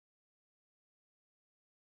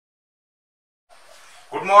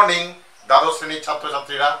Good morning द्वादश श्रेणी छात्र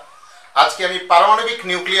छात्रीरा आज के पारमाणविक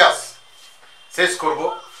निউক্লিয়াস शेष करब।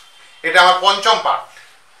 এটা আমার পঞ্চম পার্ট।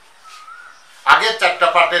 আগের চারটা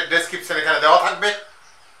পার্টের ডেসক্রিপশন এখানে দেওয়া থাকবে,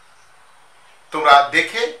 তোমরা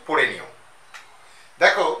দেখে পড়ে নিও।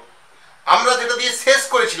 দেখো আমরা যেটা দিয়ে শেষ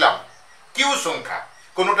করেছিলাম কিউ সংখ্যা,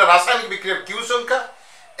 কোনটা রাসায়নিক বিক্রিয়ার কিউ সংখ্যা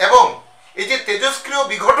এবং এই যে তেজস্ক্রিয়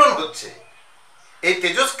বিঘটন হচ্ছে, এই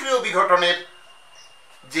তেজস্ক্রিয় বিঘটনের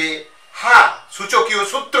যে হার সূচকীয়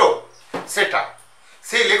সূত্র সেটা,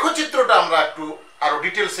 সেই লেখচিত্রটা আমরা একটু আরো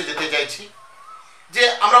ডিটেলসে যেতে চাইছি। যে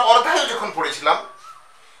আমরা অর্ধায়ু যখন পড়েছিলাম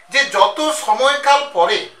যে যত সময়কাল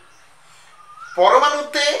পরে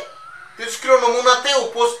পরমাণুতে তেজস্ক্রিয় নমুনাতে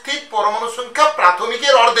উপস্থিত পরমাণু সংখ্যা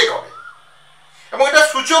প্রাথমিকের অর্ধেক হবে এবং এটা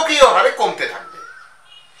সূচকীয় হারে কমতে থাকবে।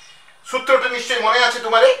 সূত্রটা নিশ্চয়ই মনে আছে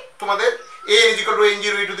তোমাদের a =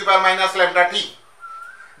 n0 e⁻⁻ λt।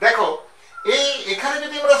 দেখো এই এখানে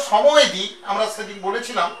যদি আমরা সময় দিই, আমরা সেদিন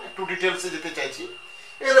বলেছিলাম একটু ডিটেলসে যেতে চাইছি,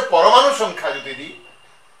 এখানে পরমাণু সংখ্যা যদি দিই,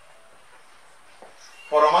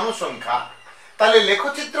 পরমাণু সংখ্যা, তাহলে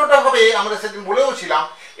লেখচিত্রটা হবে, আমরা সেদিন বলেওছিলাম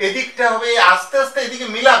এদিকটা হবে আস্তে আস্তে এদিকে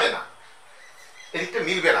মিলাবে না, এদিকটা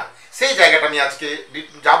মিলবে না, সেই জায়গাটা আমি আজকে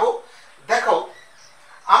যাব। দেখো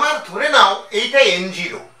আমার ধরে নাও এইটা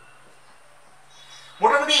n0,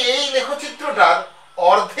 মোটামুটি এই লেখচিত্রটার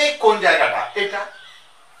অর্ধেক কোন জায়গাটা, এটা,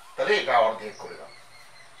 তাহলে এটা অর্ধেক করে দাও।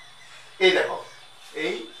 এই দেখো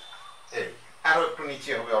এই এই আরো একটু নিচে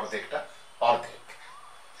হবে অর্ধেকটা, অর্ধেক।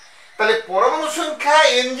 তাহলে পরমাণু সংখ্যা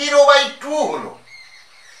n0/2 হলো।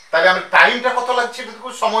 তাহলে আমি টাইমটা কত লাগছে দেখো,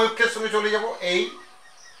 সময়ক্ষের সঙ্গে চলে যাব। এই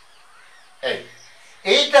এই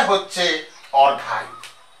এইটা হচ্ছে অর্ধায়ু,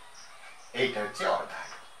 এইটা হচ্ছে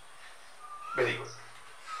অর্ধায়ু। Very good.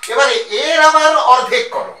 এবারে এর আবার অর্ধেক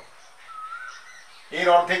করো, এর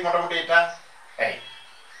অর্ধেক মোটামুটি এটা, এই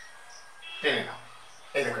টেনে নাও।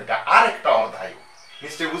 এই দেখো এটা আর একটা অর্ধায়ু,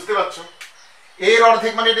 নিশ্চয়ই বুঝতে পারছো। এর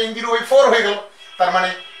অর্ধেক মানে এটা n0/4 হয়ে গেল, তার মানে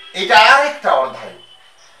এটা আর একটা অর্ধায়ু।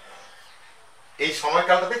 এই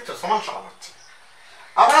সময়কালটা দেখছো সমান সমান হচ্ছে।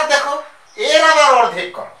 আবার দেখো এর আবার অর্ধেক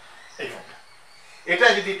করো, এইখানটা, এটা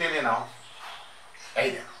যদি টেনে নাও, এই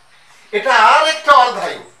দেখো এটা আর একটা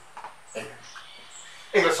অর্ধায়ু।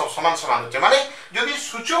 এগুলো সব সমান সমান হচ্ছে, মানে যদি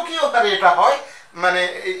সূচকীয় হারে এটা হয়, মানে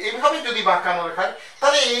এইভাবে যদি বাঁকানো রেখায়,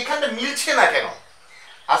 তাহলে এইখানটা মিলছে না কেন?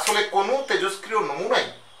 আসলে কোনো তেজস্ক্রিয় নমুনাই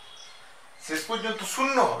শেষ পর্যন্ত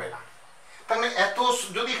শূন্য হবে না। তার মানে এত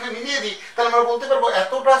যদি এখানে মিলিয়ে দিই, তাহলে আমরা বলতে পারবো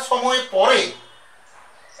এতটা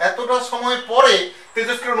সময় পরে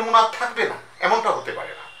তেজস্ক্রিয় নমুনা থাকবে না, এমনটা হতে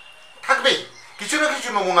পারে না, থাকবেই, কিছু না কিছু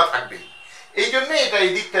নমুনা থাকবেই। এই জন্য এটা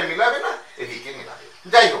এই দিকটা মিলাবে না, এদিকে মিলাবে।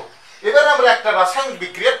 যাই হোক, এবার আমরা একটা রাসায়নিক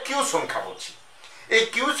বিক্রিয়ার কিউ সংখ্যা বলছি। এই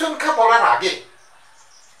কিউ সংখ্যা বলার আগে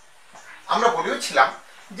আমরা বলেছিলাম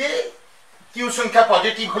যে কিউ সংখ্যা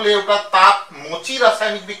পজিটিভ হলে ওটা তাপ মোচী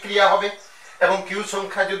রাসায়নিক বিক্রিয়া হবে এবং কিউ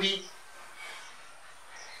সংখ্যা যদি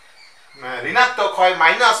ঋণাত্মক হয়,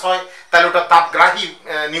 মাইনাস হয়, তাহলে ওটা তাপগ্রাহী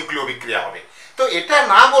নিউক্লিয় বিক্রিয়া হবে। তো এটা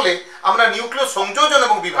না বলে আমরা নিউক্লিয় সংযোজন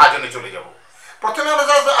এবং বিভাজনে চলে যাব। প্রথমে আমরা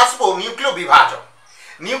আসবো নিউক্লিয় বিভাজন।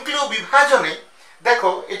 নিউক্লিয় বিভাজনে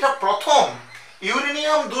দেখো এটা প্রথম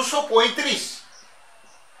ইউরেনিয়াম 235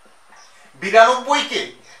 কে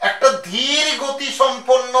একটা ধীর গতি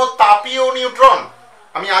সম্পন্ন তাপীয় নিউট্রন,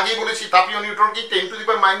 আমি আগেই বলেছি তাপীয় নিউট্রন কি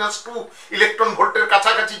 10⁻² ইলেকট্রন ভোল্টের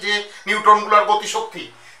কাছাকাছি যে নিউট্রনগুলোর গতিশক্তি,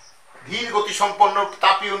 ধীর গতি সম্পন্ন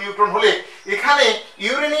তাপীয় নিউট্রন হলে এখানে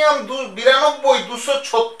ইউরেনিয়াম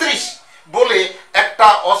 236 বলে একটা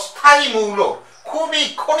অস্থায়ী মৌল খুবই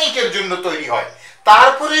ক্ষণিকের জন্য তৈরি হয়।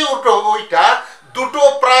 তারপরে ওইটা দুটো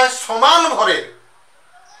প্রায় সমান ভরের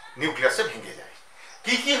নিউক্লিয়াসে ভেঙে যায়।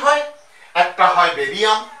 কি কি হয়? একটা হয়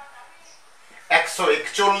বেরিয়াম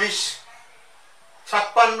 14156,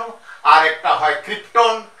 আর একটা হয়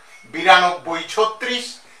ক্রিপ্টন 9236।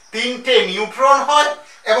 তিনটে নিউট্রন হয়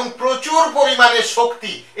এবং প্রচুর পরিমাণে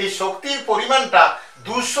শক্তি, এই শক্তির পরিমাণটা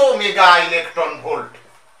 200 মেগা ইলেকট্রন ভোল্ট।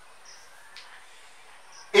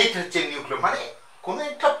 এইটা হচ্ছে নিউক্লিয়াস, মানে কোন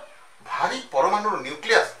একটা ভারী পরমাণুর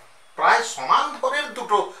নিউক্লিয়াস প্রায় সমান ভরের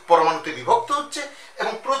দুটো পরমাণুতে বিভক্ত হচ্ছে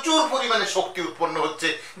এবং প্রচুর পরিমাণে শক্তি উৎপন্ন হচ্ছে,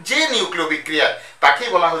 যে নিউক্লিয় বিক্রিয়া, তাকে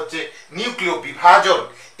বলা হচ্ছে নিউক্লিয় বিভাজন।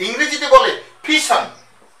 ইংরেজিতে বলে ফিশন,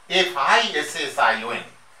 FISSION।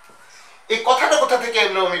 এই কথাটা কোথা থেকে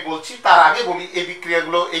এগুলো আমি বলছি, তার আগে বলি এই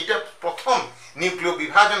বিক্রিয়াগুলো, এইটা প্রথম নিউক্লিয়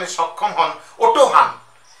বিভাজনে সক্ষম হন ওটো হান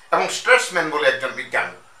এবং স্ট্রেসম্যান বলে একজন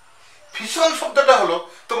বিজ্ঞানী। ফিশন শব্দটা হলো,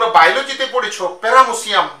 তোমরা বায়োলজিতে পড়েছো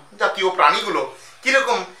প্যারামোসিয়াম জাতীয় প্রাণীগুলো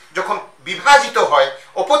কিরকম যখন বিভাজিত হয়,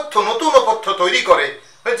 অপত্য নতুন অপত্য তৈরি করে,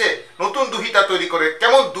 হয়েছে নতুন দুহিতা তৈরি করে,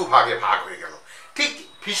 কেমন দুভাগে ভাগ হয়ে গেল, ঠিক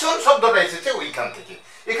ফিশন শব্দটা এসেছে ওইখান থেকে।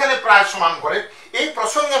 এখানে প্রায় সমান ভরের। এই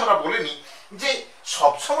প্রসঙ্গে আমরা বলে নিই যে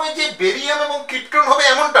সবসময় যে বেরিয়াম এবং ক্রিপ্টন হবে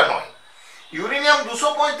এমনটা নয়। ইউরেনিয়াম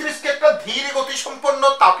 235 কে একটা ধীর গতিসম্পন্ন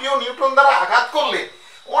তাপীয় নিউট্রন দ্বারা আঘাত করলে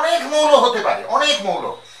অনেক মৌল হতে পারে, অনেক মৌল।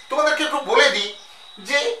 তোমাদেরকে একটু বলে দিই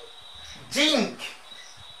যে জিঙ্ক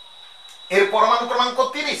এর পরমাণু ক্রমাঙ্ক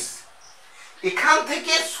 30, এখান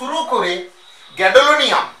থেকে শুরু করে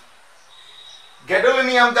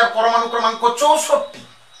গ্যাডোলিনিয়াম যার পরমাণু ক্রমাঙ্ক 64,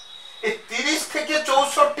 এই 30 থেকে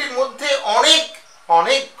 64-র মধ্যে অনেক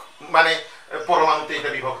অনেক মানে পরমাণুতে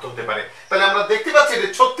এটা বিভক্ত হতে পারে। তাহলে আমরা দেখতে পাচ্ছি যে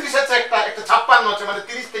 36 আছে, একটা 56 আছে, মানে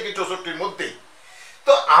 30 থেকে 64-র মধ্যেই।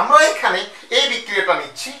 তো আমরা এখানে এই বিক্রিয়াটা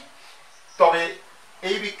নিচ্ছি, তবে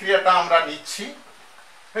এই বিক্রিয়াটা আমরা নিচ্ছি,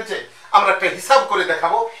 হয়েছে, আমরা একটা হিসাব করে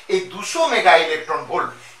দেখাবো। এই 200 মেগা ইলেকট্রন ভোল্ট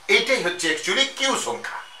এইটাই হচ্ছে অ্যাকচুয়ালি কিউ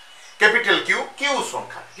সংখ্যা, ক্যাপিটাল কিউ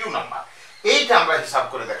সংখ্যা, কিউ নাম্বার। এইটা আমরা হিসাব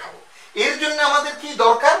করে দেখাবো। এর জন্য আমাদের কি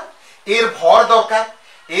দরকার? এর ভর দরকার,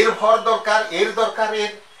 এর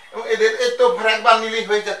এবং এদের তো ভর একবার নিলেই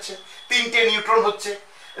হয়ে যাচ্ছে, 3টে নিউট্রন হচ্ছে।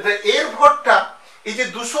 এর ভরটা এই যে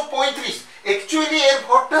 235, অ্যাকচুয়ালি এর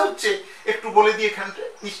ভরটা হচ্ছে, একটু বলে দিই, এখানটা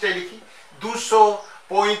নিচটায় লিখি,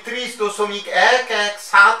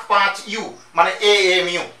 235.1175 ইউ, মানে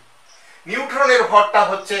AMU। নিউট্রনের ভরটা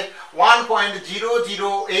হচ্ছে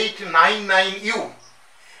 1.00899 ইউ।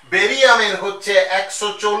 বেরিয়ামের হচ্ছে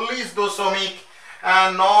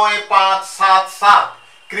 140.9577,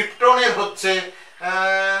 ক্রিপ্টনের হচ্ছে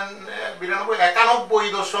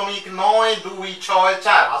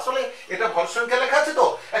 91.9264। আসলে এটা ভর সংখ্যা লেখা আছে তো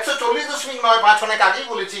 140.95। অনেক আগেই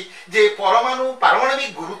বলেছি যে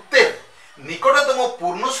পারমাণবিক গুরুত্বের নিকটতম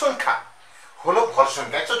পূর্ণ সংখ্যা হলো ভর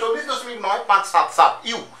সংখ্যা 140.9577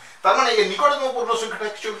 ইউ। তার মানে এর নিকটতম পূর্ণ সংখ্যাটা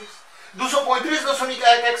 41।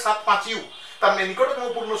 235.1175 ইউ, তার মানে নিকটতম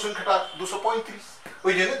পূর্ণ সংখ্যাটা 235,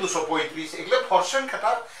 ওই জন্য 235। এগুলো ভর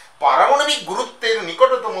সংখ্যাটা পারমাণবিক গুরুত্বের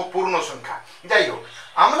নিকটতম পূর্ণ সংখ্যা। যাই হোক,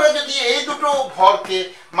 আমরা যদি এই দুটো ভরকে,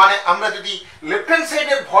 মানে আমরা যদি লেফট হ্যান্ড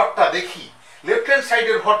সাইডের ভরটা দেখি, লেফট হ্যান্ড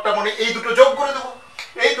সাইডের ভরটা মানে এই দুটো যোগ করে দেবো।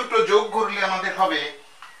 এই দুটো যোগ করলে আমাদের হবে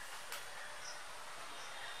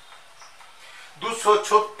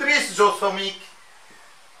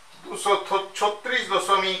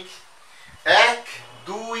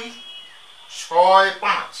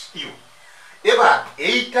 236.1265 ইউ। এবার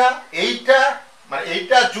এইটা মানে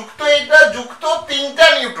এইটা যুক্ত 3টা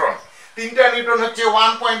নিউট্রন হচ্ছে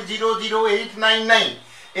 1.00899।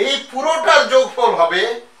 এই পুরোটার যোগফল হবে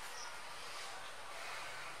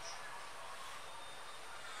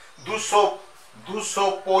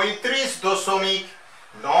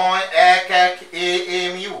 235.911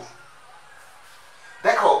 AMU।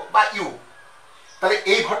 দেখো, বা ইউ। তাহলে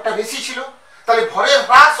এই ভরটা বেশি ছিল, তাহলে ভরের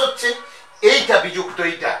হ্রাস হচ্ছে এইটা বিযুক্ত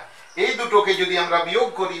এইটা। এই দুটোকে যদি আমরা বিয়োগ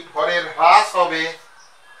করি, ভরের হ্রাস হবে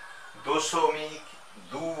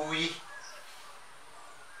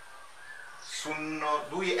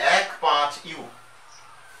 0.215 ইউ।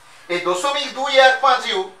 এই 0.215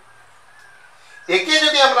 ইউ একে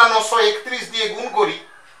যদি আমরা 931 দিয়ে গুণ করি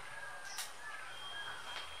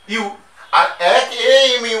ইউ, আর 1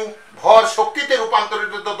 AMU ভর শক্তিতে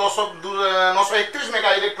রূপান্তরিত 931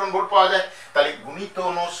 মেগা ইলেকট্রন ভোল্ট পাওয়া যায়। তাহলে গুণিত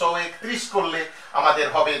 931 করলে আমাদের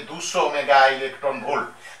হবে 200 মেগা ইলেকট্রন ভোল্ট।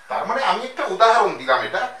 তার মানে আমি একটা উদাহরণ দিলাম,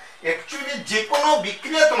 এটা অ্যাকচুয়ালি যে কোনো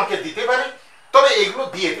বিক্রিয়া তোমাকে দিতে পারে, তবে এগুলো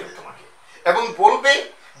দিয়ে দেবে তোমাকে এবং বলবে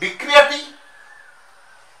বিক্রিয়াটি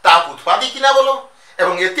তাপ উৎপাদী কিনা বলো,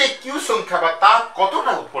 এবং এতে কিউ সংখ্যা বা তাপ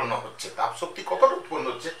কতটা উৎপন্ন হচ্ছে, তাপ শক্তি কতটা উৎপন্ন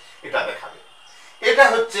হচ্ছে এটা দেখাবে। এটা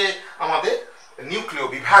হচ্ছে আমাদের নিউক্লিয়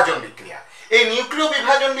বিভাজন বিক্রিয়া। এই নিউক্লিয়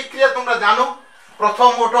বিভাজন বিক্রিয়া তোমরা জানো,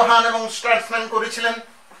 প্রথম ওটোহান এবং স্ট্রাসম্যান করেছিলেন।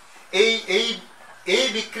 এই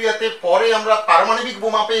বিক্রিয়াতে পরে আমরা পারমাণবিক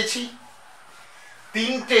বোমা পেয়েছি,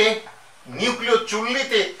 3টে নিউক্লিয়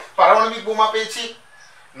চুল্লিতে পারমাণবিক বোমা পেয়েছি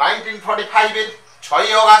 1945-এর 6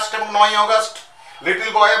 অগাস্ট এবং 9 অগাস্ট, লিটল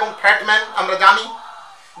বয় এবং ফ্যাটম্যান, আমরা জানি।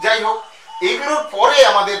 যাই হোক, এগুলোর পরে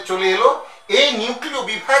আমাদের চলে এলো এই নিউক্লিয়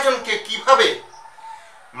বিভাজনকে কিভাবে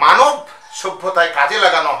মানব সভ্যতায় কাজে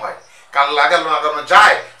লাগানো হয়, লাগানো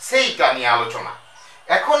যায়, সেইটা নিয়ে আলোচনা।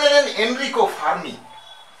 এখন এলেন এনরিকো ফার্মি,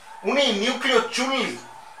 উনি নিউক্লিয় চুল্লি।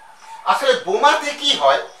 আসলে বোমাতে কি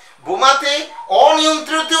হয়, বোমাতে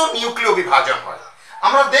অনিয়ন্ত্রিত নিউক্লিয় বিভাজন হয়।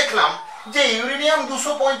 আমরা দেখলাম যে ইউরেনিয়াম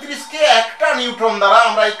 235-কে একটা নিউট্রন দ্বারা,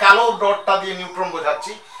 আমরা এই কালো ডটটা দিয়ে নিউট্রন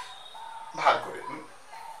বোঝাচ্ছি, ভাগ করে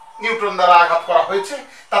নিউট্রন দ্বারা আঘাত করা হয়েছে।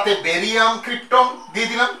 তাতে বেরিয়াম ক্রিপ্টন দিয়ে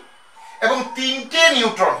দিলাম এবং 3টে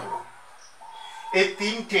নিউট্রন হলো। এই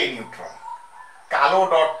 3টে নিউট্রন, কালো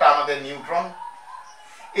ডটটা আমাদের নিউট্রন।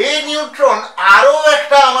 এই নিউট্রন আরো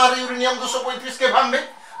একটা আমার ইউরেনিয়াম 235-কে ভাঙবে,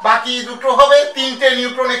 বাকি দুটো হবে 3টে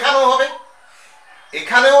নিউট্রন। এখানেও হবে,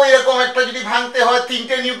 এখানেও এরকম একটা যদি ভাঙতে হয়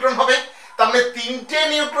 3টে নিউট্রন হবে। তার মানে 3টে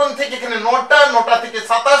নিউট্রন থেকে এখানে 9টা, 9টা থেকে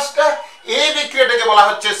 27টা, এই বিক্রিয়াটাকে বলা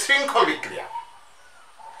হচ্ছে শৃঙ্খল বিক্রিয়া।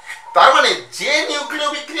 তার মানে যে নিউক্লিয়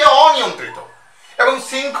বিক্রিয়া অনিয়ন্ত্রিত এবং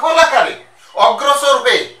শৃঙ্খল আকারে অগ্রসর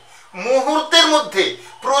হয়ে মুহূর্তের মধ্যে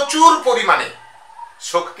প্রচুর পরিমাণে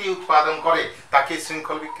শক্তি উৎপাদন করে তাকে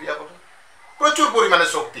শৃঙ্খল বিক্রিয়া বলে। প্রচুর পরিমাণে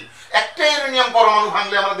শক্তি, একটা ইউরেনিয়াম পরমাণু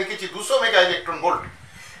ভাঙলে আমরা দেখেছি 200 মেগা ইলেকট্রন ভোল্ট।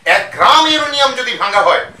 1 গ্রাম ইউরেনিয়াম যদি ভাঙা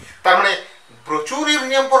হয়, তার মানে প্রচুর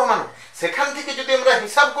ইউরেনিয়াম পরমাণু। সেখান থেকে যদি আমরা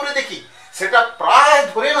হিসাব করে দেখি, সেটা প্রায়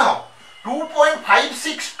ধরে নাও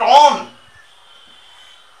 2.56 টন।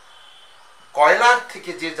 কয়লার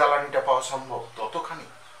থেকে যে জ্বালানিটা পাওয়া সম্ভব ততখানি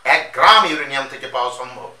 1 গ্রাম ইউরেনিয়াম থেকে পাওয়া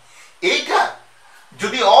সম্ভব। এইটা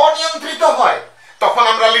যদি অনিয়ন্ত্রিত হয় তখন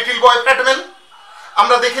আমরা লিটল বয় ফ্যাটম্যান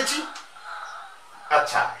আমরা দেখেছি।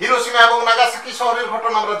 আচ্ছা, হিরোশিমা এবং নাগাসাকি শহরের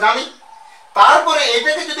ঘটনা আমরা জানি। তারপরে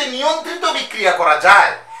এটাকে যদি নিয়ন্ত্রিত বিক্রিয়া করা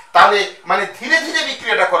যায়, তাহলে মানে ধীরে ধীরে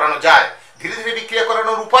বিক্রিয়াটা করানো যায়। ধীরে ধীরে বিক্রিয়া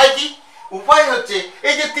করানোর উপায় কি? উপায় হচ্ছে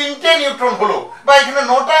এই যে 3টে নিউট্রন হলো বা এখানে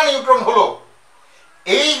 9টা নিউট্রন হলো,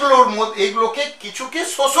 এইগুলোকে কিছুকে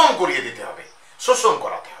শোষণ করিয়ে দিতে হবে, শোষণ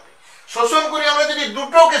করাতে হবে। শোষণ করে আমরা যদি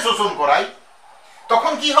দুটোকে শোষণ করাই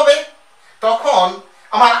তখন কি হবে? তখন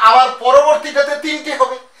আমার আবার পরবর্তীটাতে 3টে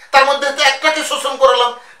হবে, তার মধ্যে একটাকে শোষণ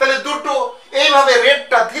করালাম, তাহলে দুটো। এইভাবে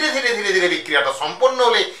রেটটা ধীরে ধীরে ধীরে ধীরে বিক্রিয়াটা সম্পন্ন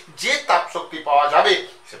হলে যে তাপ শক্তি পাওয়া যাবে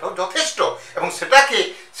সেটাও যথেষ্ট, এবং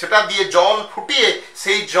সেটা দিয়ে জল ফুটিয়ে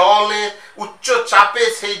সেই জলে উচ্চ চাপে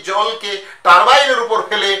সেই জলকে টারবাইনের উপর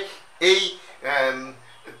ফেলে এই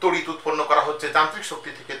তড়িৎ উৎপন্ন করা হচ্ছে, যান্ত্রিক শক্তি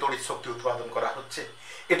থেকে তড়িৎ শক্তি উৎপাদন করা হচ্ছে।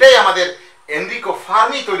 এটাই আমাদের এনরিকো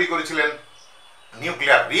ফার্মি তৈরি করেছিলেন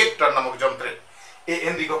নিউক্লিয়ার রিয়েক্টর নামক যন্ত্রে। এই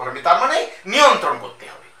এনরিকো ফার্মি, তার মানে নিয়ন্ত্রণ করতে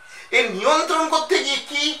হবে। এই নিয়ন্ত্রণ করতে গিয়ে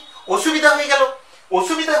কি অসুবিধা হয়ে গেল?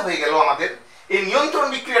 অসুবিধা হয়ে গেল আমাদের এই নিয়ন্ত্রণ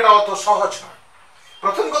বিক্রিয়াটা অত সহজ নয়।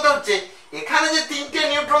 প্রথম কথা হচ্ছে, এখানে যে 3টে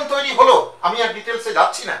নিউট্রন তৈরি হলো, আমি আর ডিটেলসে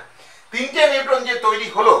যাচ্ছি না, 3টে নিউট্রন যে তৈরি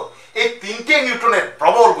হলো, এই 3টে নিউট্রনের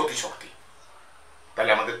প্রবল গতিশক্তি।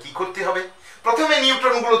 তাহলে আমাদের কি করতে হবে? প্রথমে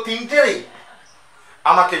নিউট্রনগুলো 3টেরই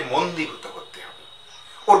আমাকে মন্দীভূত করতে হবে,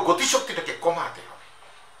 ওর গতিশক্তিটাকে কমাতে হবে।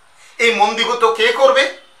 এই মন্দীভূত কে করবে?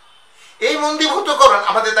 এই মন্দীভূতকরণ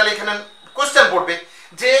আমাদের তাহলে এখানে কোশ্চেন পড়বে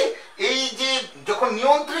যে এই যে যখন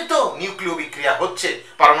নিয়ন্ত্রিত নিউক্লিয় বিক্রিয়া হচ্ছে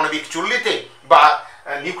পারমাণবিক চুল্লিতে বা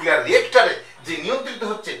নিউক্লিয়ার রিয়েক্টরে যে নিয়ন্ত্রিত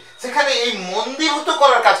হচ্ছে, সেখানে এই মন্দীভূত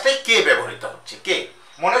করার কাজটাই কে ব্যবহৃত হচ্ছে? কে?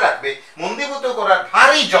 মনে রাখবে, মন্দীভূত করার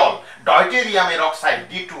ভারী জল ডয়টেরিয়ামের অক্সাইড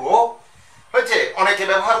D2O হয়েছে, অনেকে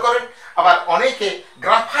ব্যবহার করেন, আবার অনেকে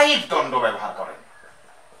গ্রাফাইট দণ্ড ব্যবহার করেন।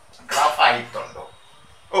 গ্রাফাইট দণ্ড,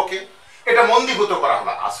 ওকে, এটা মন্দীভূত করা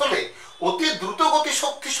হলো। আসলে অতি দ্রুত গতি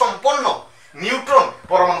শক্তি সম্পন্ন নিউট্রন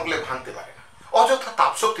পরমাণুগুলো ভাঙতে পারে না, অযথা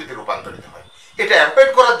তাপ শক্তিতে রূপান্তরিত হয়। এটা অ্যাভয়েড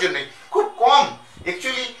করার জন্য খুব কম,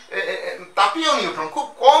 অ্যাকচুয়ালি তাপীয় নিউট্রন খুব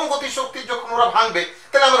কম গতি শক্তি যখন ওরা ভাঙবে,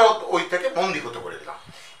 তাহলে আমরা ওই থেকে মন্দীভূত করে দিলাম।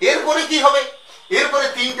 এরপরে কি হবে? এরপরে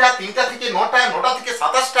 3টা থেকে 9টা, 9টা থেকে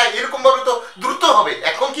 27টা, এরকম ভাবে তো দ্রুত হবে।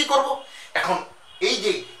 এখন কি করব? এখন এই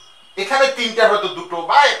যে এখানে 3টার হয়তো 2টো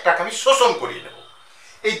বা একটাকে আমি শোষণ করিয়ে নেব।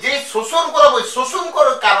 এই যে শোষণ করাবো, শোষণ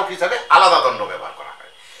কারক হিসাবে আলাদা দণ্ড ব্যবহার করা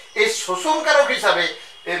হয়। এই শোষণ কারক হিসাবে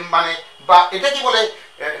মানে বা এটা কি বলে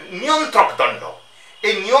নিয়ন্ত্রক দণ্ড।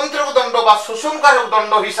 এই নিয়ন্ত্রক দণ্ড বা শোষণ কারক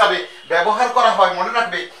দণ্ড হিসাবে ব্যবহার করা হয়, মনে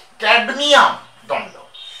রাখবে, ক্যাডমিয়াম দণ্ড।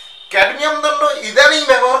 ক্যাডমিয়াম দণ্ড ইদানিং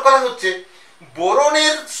ব্যবহার করা হচ্ছে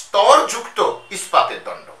বোরনের স্তরযুক্ত ইস্পাতের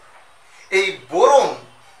দণ্ড। এই বোরন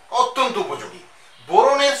অত্যন্ত উপযোগী।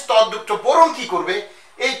 বোরনের স্তরযুক্ত বোরন কি করবে?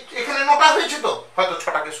 এই এখানে 9টা হয়েছে, তো হয়তো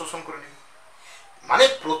 6টাকে শোষণ করে নেবে। মানে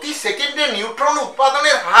প্রতি সেকেন্ডে নিউট্রন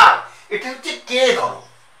উৎপাদনের হার, এটা হচ্ছে কে ধরো।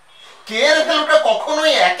 কে এর ভ্যালুটা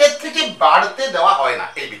কখনোই 1-এর থেকে বাড়তে দেওয়া হয় না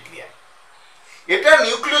এই বিক্রিয়ায়। এটা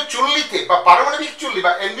নিউক্লিয় চুল্লিতে বা পারমাণবিক চুল্লি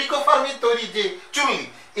বা এনরিকো ফার্মি তৈরি যে চুল্লি,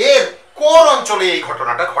 এর কোর অঞ্চলে এই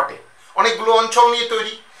ঘটনাটা ঘটে। অনেকগুলো অঞ্চল নিয়ে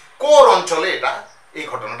তৈরি, কোর অঞ্চলে এই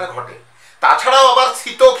ঘটনাটা ঘটে। তাছাড়াও আবার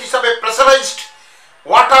শীতক হিসাবে প্রেসারাইজড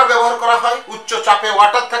ওয়াটার ব্যবহার করা হয়, উচ্চ চাপে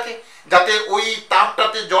ওয়াটার থাকে, যাতে ওই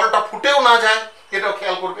তাপটাতে জলটা ফুটেও না যায়, এটাও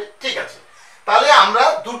খেয়াল করবে। ঠিক আছে, তাহলে আমরা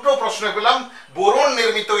দুটো প্রশ্ন পেলাম, বোরন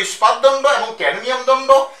নির্মিত ইস্পাত দণ্ড এবং ক্যাডমিয়াম দণ্ড।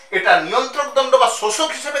 এটা নিয়ন্ত্রক দণ্ড বা শোষক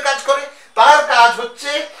হিসেবে কাজ করে। তার কাজ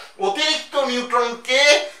হচ্ছে অতিরিক্ত নিউট্রনকে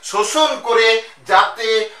শোষণ করে যাতে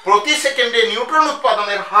প্রতি সেকেন্ডে নিউট্রন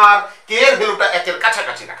উৎপাদনের হার কে এর ভ্যালুটা 1-এর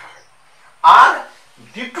কাছাকাছি রাখা হয়। আর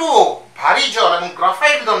D2O ভারী জল এবং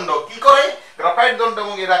গ্রাফাইট দণ্ড কি করে? গ্রাফাইট দণ্ড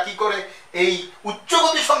এবং এরা কি করে? এই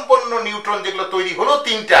উচ্চগতি সম্পন্ন নিউট্রন যেগুলো তৈরি হলো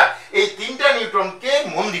 3টা, এই 3টা নিউট্রনকে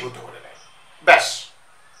মন্দীভূত করে দেয়। ব্যাস।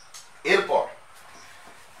 এরপর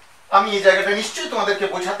আমি এই জায়গাটা নিশ্চয়ই তোমাদেরকে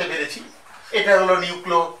বোঝাতে পেরেছি। এটা হলো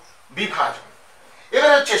নিউক্লিয় বিভাজন।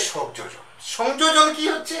 এবার হচ্ছে সংযোজন। সংযোজন কি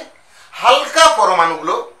হচ্ছে? হালকা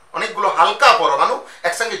পরমাণুগুলো, অনেকগুলো হালকা পরমাণু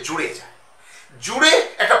একসঙ্গে জুড়ে যায়, জুড়ে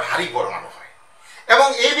একটা ভারী পরমাণু হয়। এবং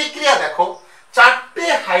এই বিক্রিয়া দেখো, চারটে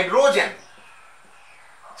হাইড্রোজেন,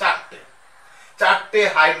 চারটে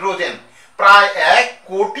হাইড্রোজেন প্রায় 1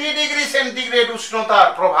 কোটি ডিগ্রি সেন্টিগ্রেড উষ্ণতার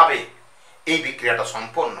প্রভাবে এই বিক্রিয়াটা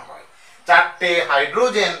সম্পন্ন হয়। চারটে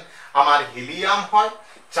হাইড্রোজেন আমার হিলিয়াম হয়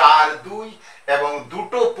 4 2 এবং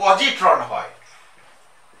দুটো পজিট্রন হয়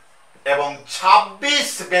এবং 26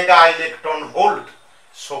 মেগা ইলেকট্রন ভোল্ট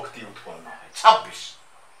শক্তি উৎপন্ন হয়। 26।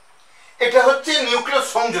 এটা হচ্ছে নিউক্লিয়াস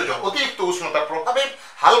সংযোজন। অতিরিক্ত উষ্ণতার প্রভাবে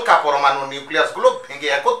হালকা পরমাণু নিউক্লিয়াসগুলো ভেঙে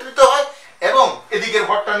একত্রিত হয় এবং এদিকের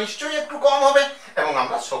ভরটা নিশ্চয়ই একটু কম হবে এবং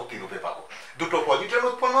আমরা শক্তি রূপে পাবো। দুটো পজিট্রন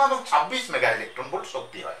উৎপন্ন হয় এবং 26 মেগা ইলেকট্রন ভোল্ট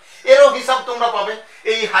শক্তি হয়। এরও হিসাব তোমরা পাবে।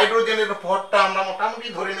 এই হাইড্রোজেনের ভরটা আমরা মোটামুটি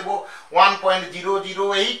ধরে নেব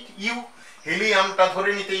 1.008 ইউ, হিলিয়ামটা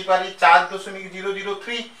ধরে নিতেই পারি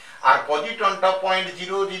 4.003 আর পজিট্রনটা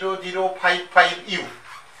 0.00055 ইউ।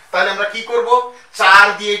 তাহলে আমরা কি করব, 4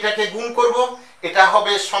 দিয়ে এটাকে গুণ করব, এটা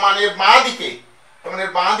হবে সমানের বাঁ দিকে,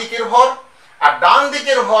 সমানের বাঁ দিকের ভর, আর ডান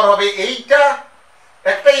দিকের ভর হবে এইটা,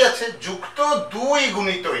 একটাই আছে, যুক্ত 2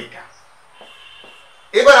 গুণিত এইটা।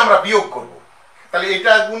 এবার আমরা বিয়োগ করব, তাহলে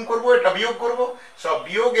এটা গুণ করব, এটা বিয়োগ করব, সব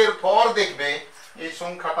বিয়োগের পর দেখবে এই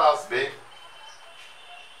সংখ্যাটা আসবে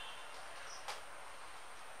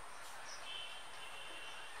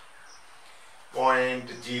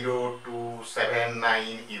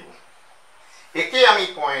 0.0279 ইউ। একে আমি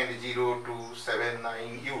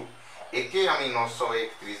 0.0279 ইউ, একে আমি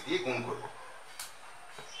 931 দিয়ে গুণ করব,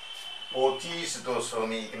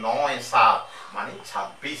 25.97 মানে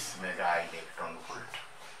 26 মেগা ইলেকট্রন ভোল্ট।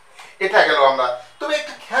 এটা গেল আমরা। তবে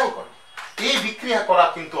একটা খেয়াল করো, এই বিক্রিয়া করা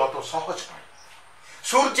কিন্তু অত সহজ নয়।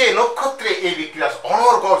 সূর্যে, নক্ষত্রে এই বিক্রিয়া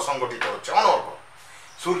অনর্গল সংগঠিত হচ্ছে, অনর্গল।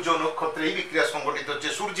 সূর্য নক্ষত্রে এই বিক্রিয়া সংগঠিত হচ্ছে,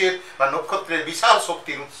 সূর্যের বা নক্ষত্রের বিশাল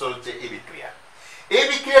শক্তির উৎস হচ্ছে এই বিক্রিয়া। এই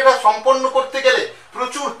বিক্রিয়াটা সম্পন্ন করতে গেলে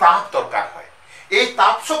প্রচুর তাপ দরকার হয়। এই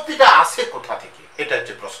তাপ শক্তিটা আসে কোথা থেকে, এটা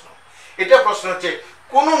হচ্ছে প্রশ্ন। এটা প্রশ্ন হচ্ছে,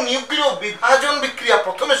 কোন নিউক্লিয় বিভাজন বিক্রিয়া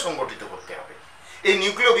প্রথমে সংগঠিত করতে হবে। এই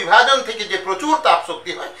নিউক্লিয় বিভাজন থেকে যে প্রচুর তাপ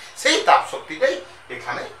শক্তি হয়, সেই তাপ শক্তিটাই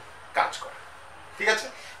এখানে কাজ করে। ঠিক আছে,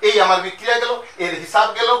 এই আমার বিক্রিয়া গেল, এর হিসাব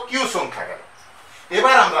গেল, কিউ সংখ্যা গেল।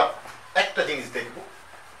 এবার আমরা একটা জিনিস দেখব,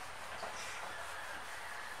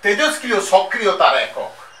 তেজস্ক্রিয় সক্রিয়তার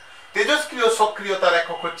একক। তেজস্ক্রিয় সক্রিয়তার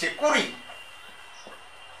একক হচ্ছে কুরি,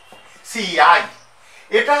 সিআই।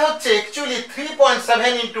 এটা হচ্ছে অ্যাকচুয়ালি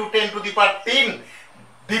 3.7 × 10⁻³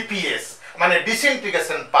 ডিপিএস, মানে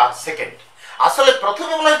ডিসইন্টিগ্রেশন পার সেকেন্ড। আসলে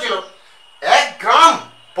প্রথমে বলা হয়েছিল 1 গ্রাম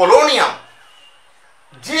পোলোনিয়াম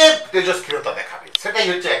যে তেজস্ক্রিয়তা দেখাবে সেটাই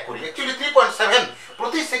হচ্ছে 1 কুরি। অ্যাকচুয়ালি 3.7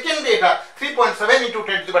 প্রতি সেকেন্ডে, এটা 3.7 ×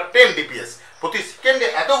 10⁻10 ডিপিএস। প্রতি সেকেন্ডে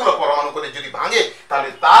এতগুলো পরমাণু করে যদি ভাঙে, তাহলে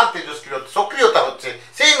তার তেজস্ক্রিয়তা সক্রিয়তা হচ্ছে,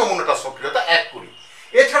 সেই নমুনাটার সক্রিয়তা 1 কুরি।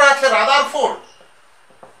 এছাড়া আছে রাদারফোর্ড,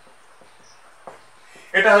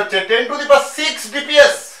 এটা হচ্ছে 10⁶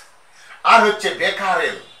 ডিপিএস। আর হচ্ছে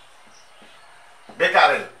বেকারেল,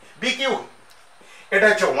 বিকিউ, এটা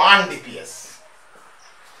হচ্ছে 1 ডিপিএস।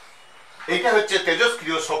 এটা হচ্ছে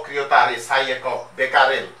তেজস্ক্রিয় সক্রিয়তার এসআই একক,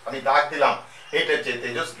 বেকারেল। আমি দাগ দিলাম, এটা হচ্ছে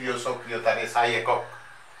তেজস্ক্রিয় সক্রিয়তার এসআই একক।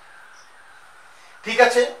 ঠিক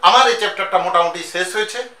আছে, আমার এই চ্যাপ্টারটা মোটামুটি শেষ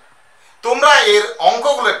হয়েছে। তোমরা এর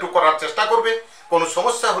অঙ্কগুলো একটু করার চেষ্টা করবে। কোনো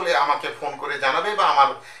সমস্যা হলে আমাকে ফোন করে জানাবে বা আমার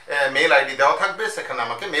মেল আইডি দেওয়া থাকবে, সেখানে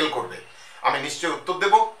আমাকে মেল করবে, আমি নিশ্চয়ই উত্তর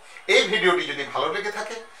দেব। এই ভিডিওটি যদি ভালো লেগে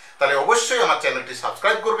থাকে তাহলে অবশ্যই আমার চ্যানেলটি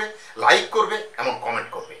সাবস্ক্রাইব করবে, লাইক করবে এবং কমেন্ট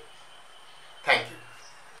করবে। Thank you.